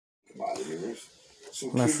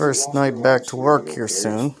My first night back to work here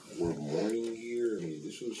soon.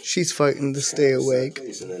 She's fighting to stay awake.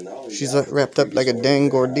 She's wrapped up like a dang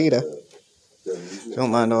gordita.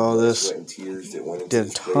 Don't mind all this. Did a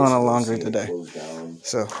ton of laundry today.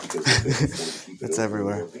 So, it's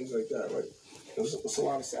everywhere.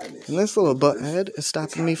 And this little butthead is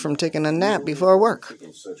stopping me from taking a nap before work.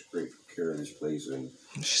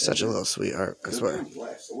 She's such a little sweetheart, I swear.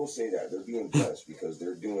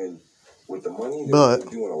 But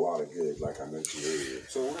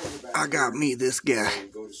I got me this guy.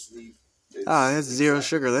 Ah, that's zero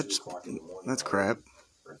sugar. That's crap.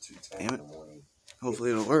 Damn it.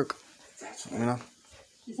 Hopefully it'll work. You know.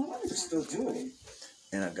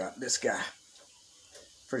 And I got this guy.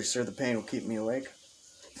 Pretty sure the pain will keep me awake.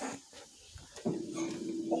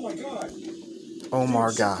 Oh my God.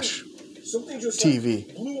 Omargoshtv. TV.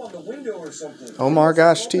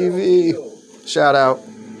 Omargoshtv. Shout out.